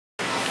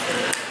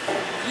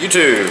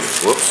YouTube.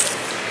 Whoops.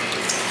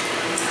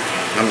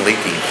 I'm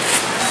leaking.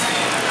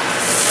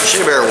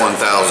 Shea Bear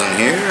 1000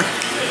 here.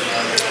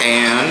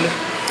 And...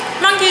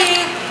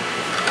 Monkey!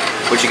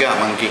 What you got,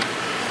 Monkey?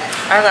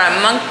 I got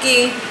a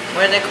monkey.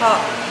 What do they call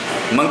it?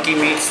 Monkey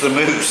meets the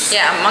moose.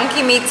 Yeah,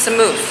 monkey meets the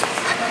moose.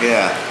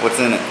 Yeah, what's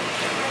in it?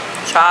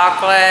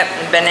 Chocolate,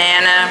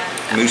 banana.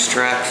 Moose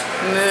tracks?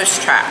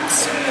 Moose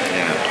tracks.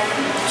 Yeah.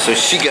 So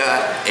she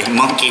got a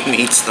monkey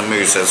meets the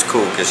moose. That's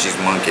cool because she's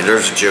monkey.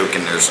 There's a joke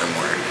in there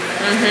somewhere.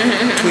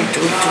 Tweet,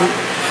 tweet, tweet.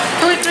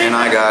 Tweet, tweet. And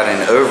I got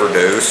an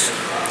overdose,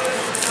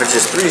 which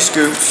is 3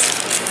 scoops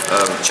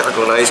of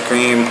chocolate ice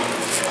cream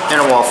and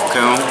a waffle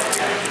cone.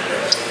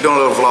 Doing a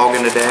little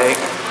vlogging today.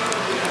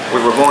 We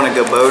were going to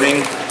go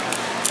boating.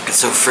 It's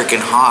so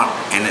freaking hot,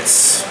 and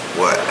it's,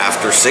 what,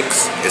 after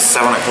 6? It's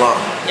 7 o'clock.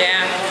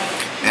 Yeah.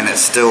 And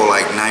it's still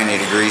like 90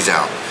 degrees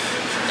out.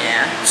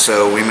 Yeah.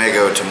 So we may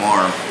go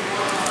tomorrow.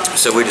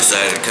 So we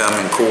decided to come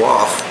and cool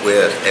off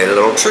with a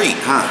little treat,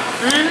 huh?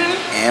 Mm-hmm.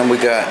 And we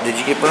got, did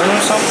you get Bruno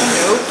something?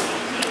 Nope.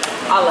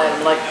 I'll let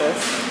him like this.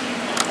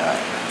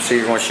 Alright. So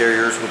you're going to share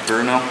yours with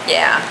Bruno?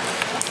 Yeah.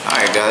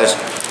 Alright, guys.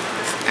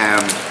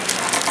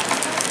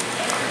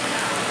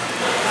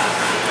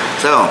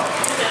 So,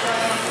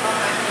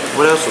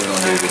 what else are we going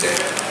to do today?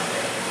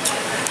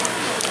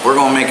 We're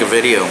going to make a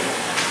video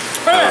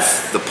of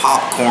the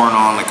popcorn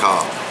on the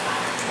cob.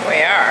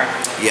 We are.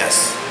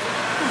 Yes.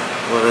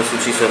 Well, that's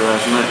what she said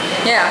last night.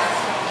 Yeah.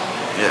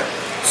 Yeah.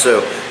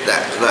 So,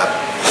 that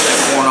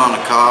corn on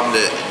the cob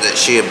that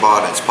she had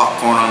bought, it's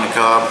popcorn on the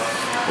cob.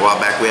 A while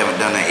back, we haven't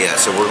done that yet,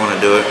 so we're going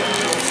to do it.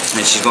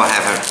 And she's going to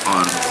have it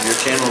on your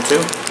channel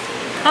too?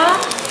 Huh?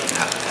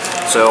 Yeah.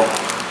 So,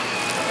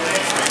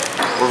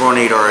 we're going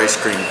to eat our ice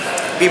cream.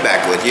 Be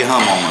back with you,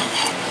 huh, Mama?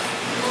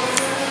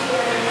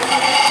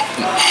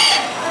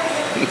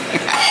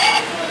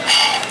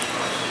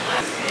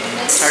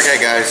 Okay,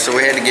 guys, so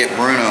we had to get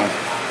Bruno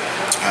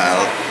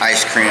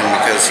ice cream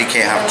because he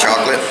can't have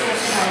chocolate.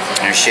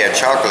 And she had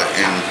chocolate,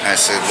 and I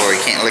said, well, he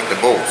can't lick the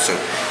bowl. So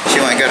she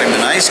went and got him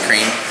an ice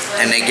cream,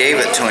 and they gave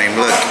it to him.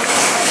 Look.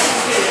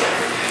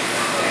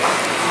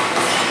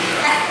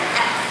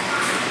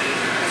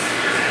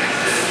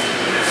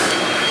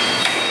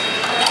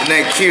 Isn't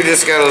that cute?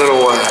 Just got a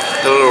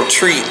little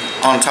treat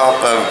on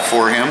top of it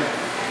for him.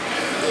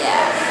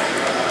 Yeah.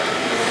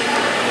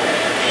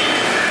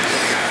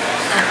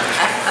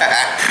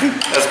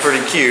 That's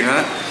pretty cute,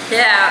 huh?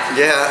 Yeah.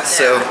 Yeah.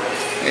 So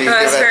you give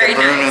That's that very to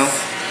Bruno.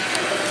 nice.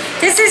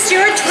 This is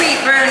your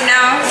treat,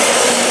 Bruno.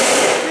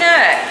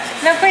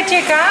 Look what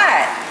you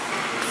got.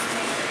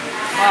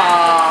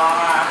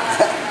 Aww.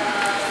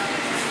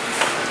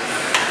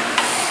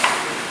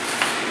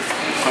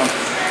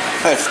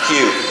 That's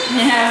cute.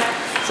 Yeah.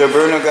 So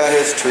Bruno got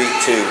his treat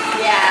too.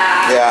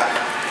 Yeah. Yeah.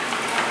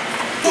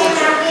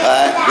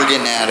 Alright, we're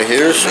getting out of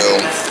here, so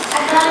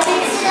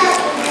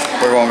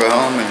we're going to go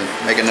home and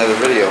make another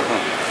video, huh?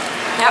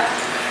 Yep.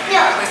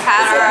 We've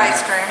had our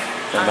ice cream.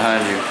 Right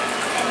behind you.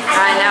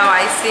 I know,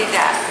 I see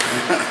that.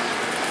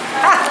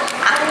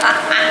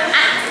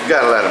 You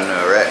gotta let them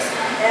know, right?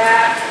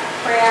 Yeah.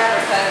 Free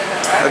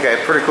advertisement, right? Okay,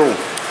 pretty cool.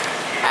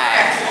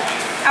 Alright.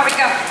 How we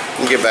go?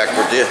 We'll get back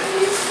with you.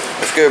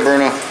 Let's go,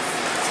 Bruno.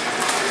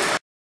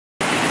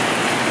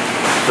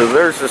 So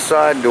there's the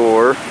side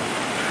door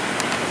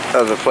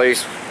of the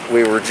place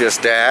we were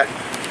just at.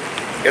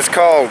 It's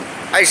called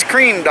Ice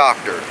Cream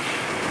Doctor.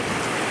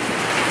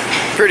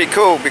 Pretty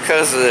cool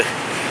because the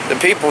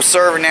people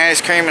serving the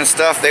ice cream and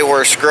stuff, they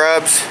wear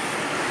scrubs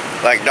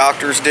like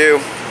doctors do.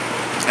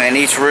 And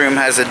each room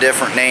has a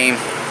different name.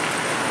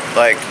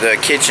 Like the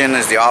kitchen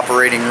is the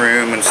operating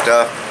room and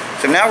stuff.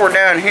 So now we're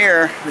down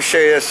here. Let me show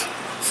you this.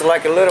 It's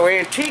like a little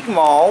antique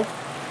mall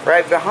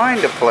right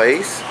behind the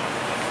place.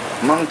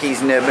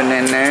 Monkeys nibbling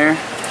in there.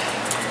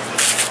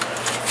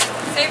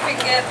 See if we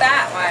can get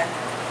that one.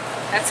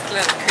 That's a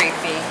little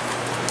creepy.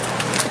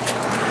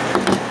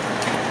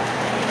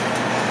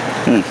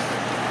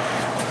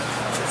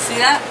 See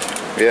that?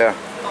 Yeah.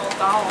 All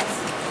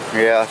dolls.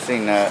 Yeah, I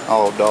seen that.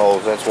 All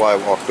dolls. That's why I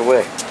walked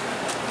away.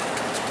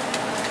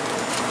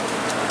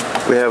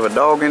 We have a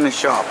dog in the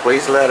shop.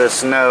 Please let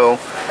us know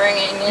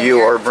you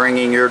are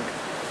bringing your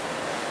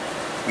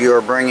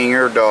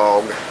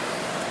dog.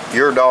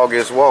 Your dog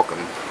is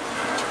welcome.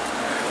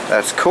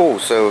 That's cool.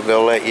 So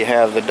they'll let you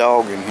have the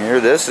dog in here.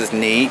 This is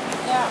neat.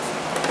 Yeah.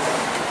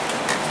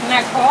 Isn't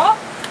that cool?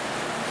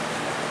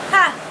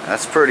 Huh.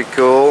 That's pretty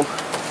cool.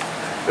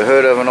 The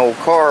hood of an old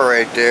car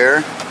right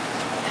there.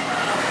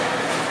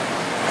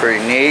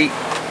 Pretty neat.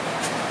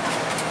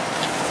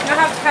 You'll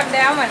have to come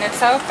down when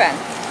it's open.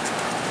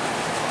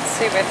 Let's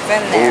see what's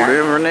in there.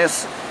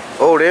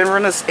 Old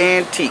Inverness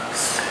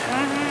Antiques.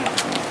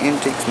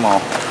 Antiques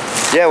Mall.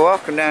 Yeah, well,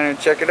 come down and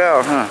check it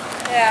out, huh?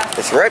 Yeah.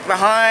 It's right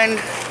behind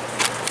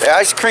the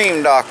Ice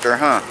Cream Doctor,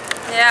 huh?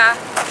 Yeah.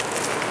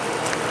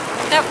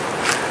 Yep.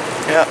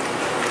 Yep.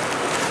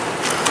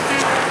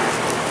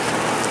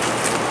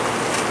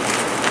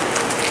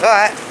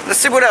 Alright, let's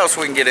see what else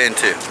we can get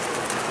into.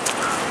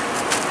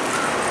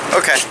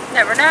 Okay.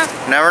 Never know.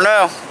 Never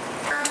know.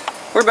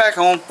 We're back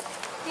home.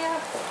 Yeah.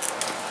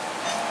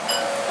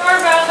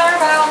 Doorbell,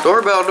 doorbell.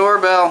 Doorbell,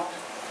 doorbell.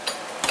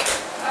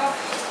 Oh.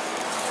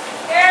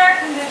 Air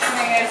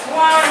conditioning is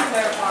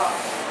wonderful.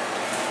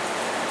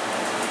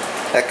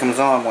 That comes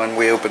on when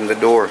we open the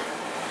door.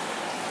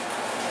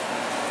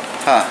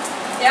 Huh.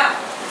 Yeah.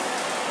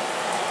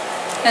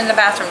 And the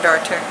bathroom door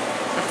too.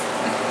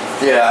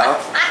 Yeah.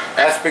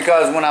 That's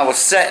because when I was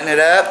setting it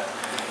up,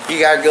 you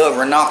gotta go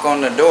over and knock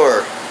on the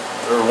door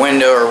or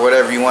window or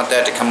whatever you want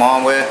that to come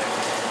on with.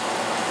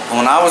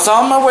 When I was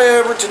on my way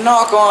over to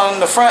knock on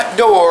the front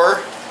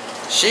door,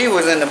 she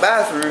was in the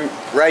bathroom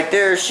right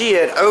there. She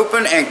had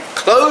opened and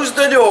closed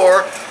the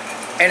door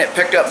and it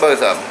picked up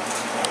both of them.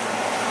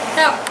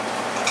 Yep.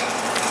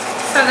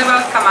 So they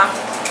both come on.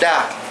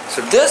 Yeah.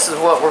 So this is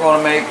what we're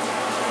gonna make.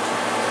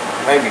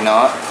 Maybe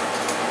not.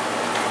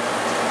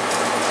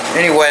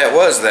 Anyway, it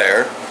was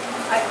there.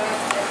 I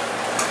moved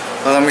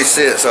it. Well, let me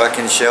see it so I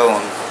can show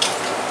them.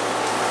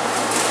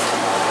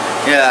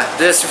 Yeah,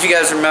 this, if you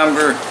guys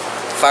remember,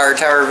 fire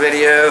tower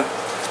video,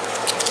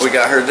 we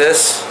got her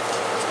this.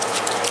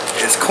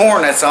 It's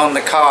corn that's on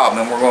the cob,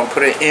 and we're going to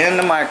put it in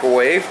the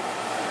microwave.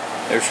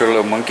 There's her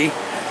little monkey.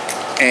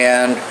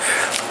 And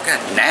we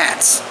got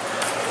gnats.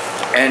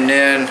 And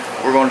then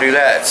we're going to do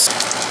that.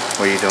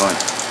 What are you doing?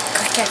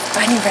 Go get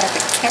bunny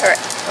rabbit carrot.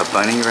 A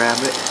bunny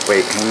rabbit?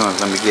 Wait, hang on,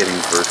 let me get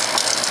him first.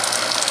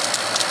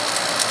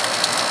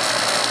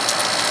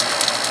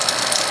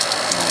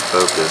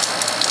 Focus.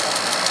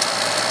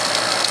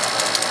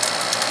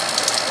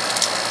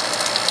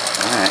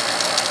 Alright.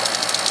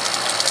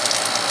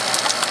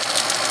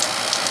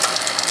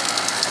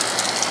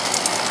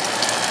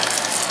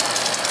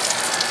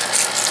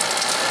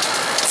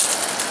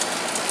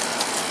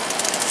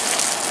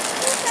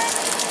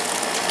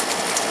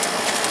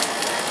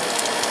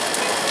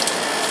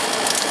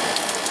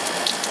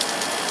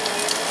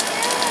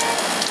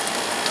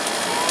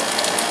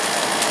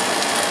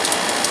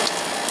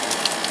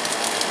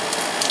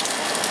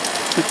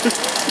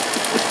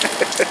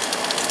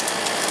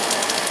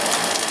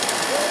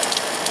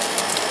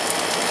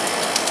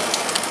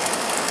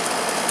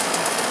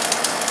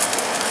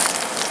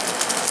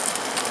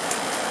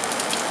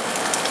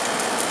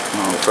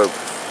 Oh, focus.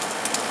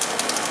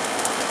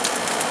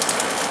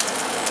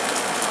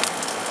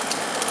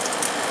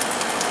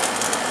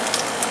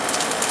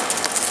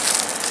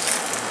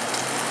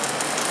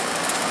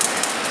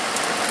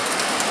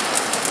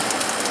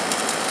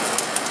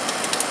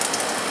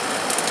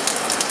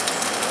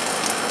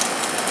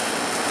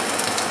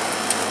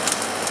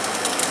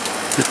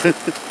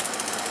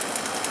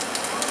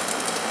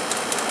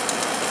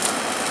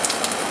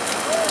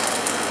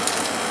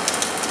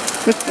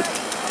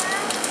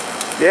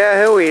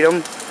 Yeah, he'll eat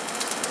them.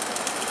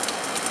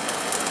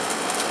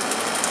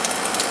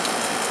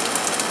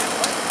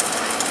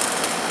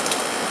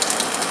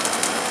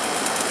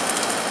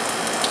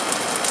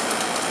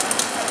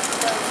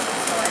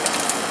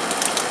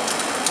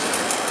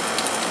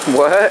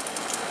 What?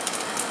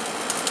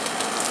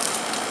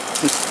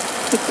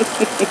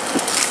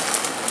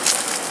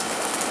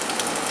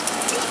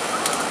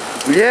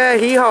 Yeah,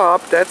 he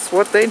hopped. That's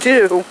what they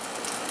do.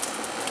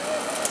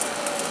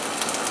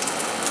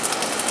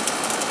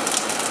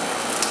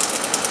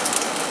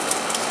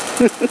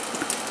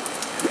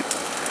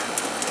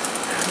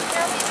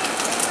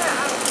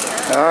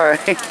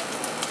 Alright.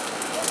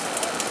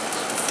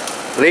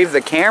 Leave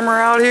the camera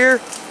out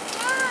here?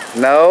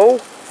 No.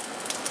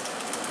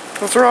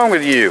 What's wrong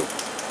with you?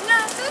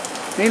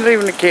 Nothing. You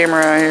leaving the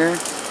camera out here?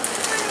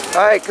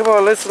 Alright, come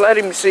on, let's let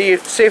him see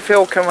if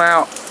he'll come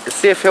out.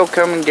 See if he'll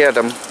come and get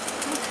them.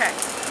 Okay.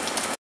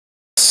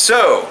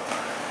 So,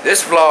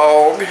 this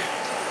vlog,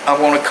 I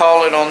want to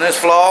call it on this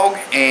vlog,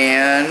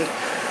 and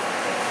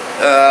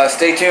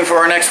stay tuned for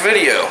our next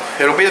video.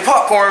 It'll be the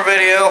popcorn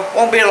video.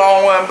 Won't be a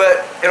long one,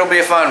 but it'll be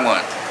a fun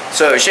one.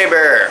 So, Shea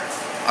Bear,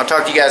 I'll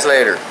talk to you guys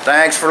later.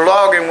 Thanks for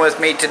vlogging with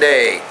me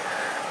today.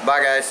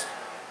 Bye, guys.